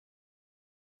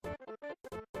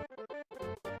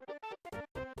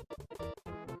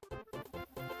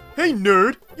Hey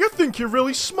nerd, you think you're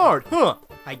really smart, huh?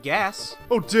 I guess.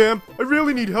 Oh damn, I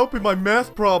really need help in my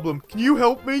math problem. Can you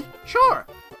help me? Sure.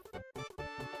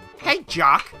 Hey,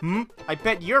 Jock. Hmm? I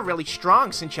bet you're really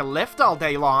strong since you lift all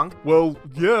day long. Well,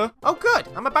 yeah. Oh, good.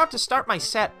 I'm about to start my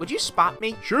set. Would you spot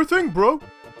me? Sure thing, bro.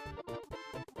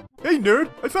 Hey nerd,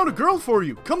 I found a girl for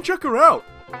you. Come check her out.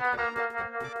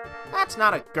 That's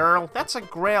not a girl. That's a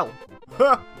grill.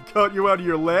 Ha! Caught you out of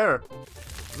your lair.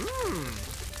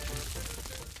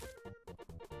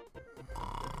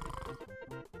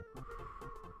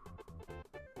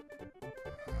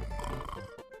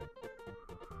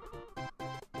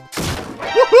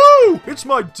 Woohoo! It's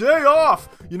my day off!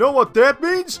 You know what that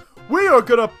means? We are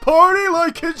gonna party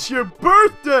like it's your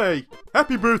birthday!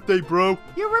 Happy birthday, bro!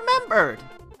 You remembered.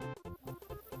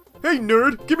 Hey,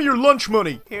 nerd, give me your lunch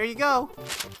money! Here you go.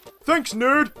 Thanks,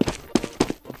 nerd!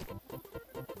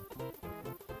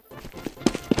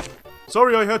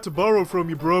 Sorry I had to borrow from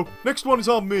you, bro. Next one is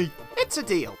on me. It's a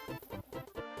deal.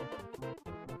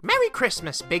 Merry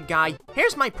Christmas, big guy.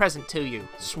 Here's my present to you.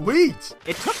 Sweet!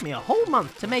 It took me a whole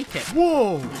month to make it.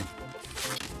 Whoa!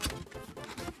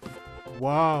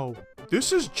 Wow.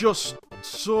 This is just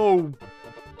so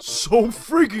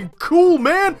freaking cool,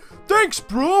 man! Thanks,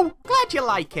 bro! Glad you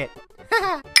like it.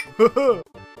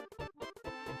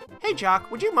 Hey,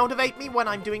 Jock, would you motivate me when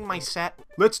I'm doing my set?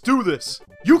 Let's do this.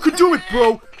 You can do it,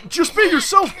 bro! Just be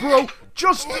yourself, bro!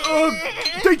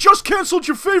 They just canceled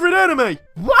your favorite anime!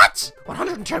 What?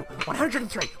 102,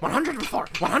 103, 104,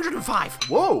 105.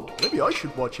 Whoa, maybe I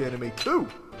should watch anime too.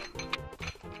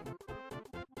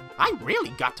 I really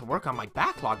got to work on my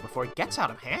backlog before it gets out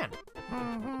of hand.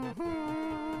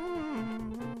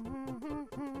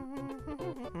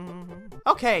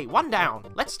 Okay, one down.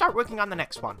 Let's start working on the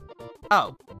next one.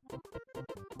 Oh.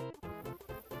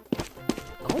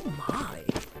 Oh my.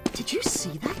 Did you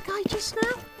see that guy just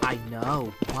now? I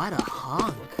know. What a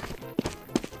hunk.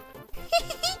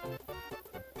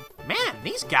 Man,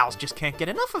 these gals just can't get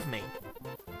enough of me.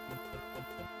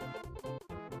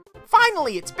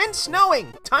 Finally, it's been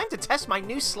snowing! Time to test my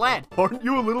new sled. Aren't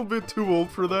you a little bit too old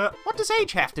for that? What does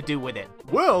age have to do with it?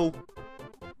 Well,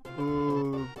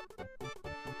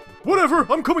 whatever,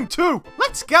 I'm coming too!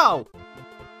 Let's go!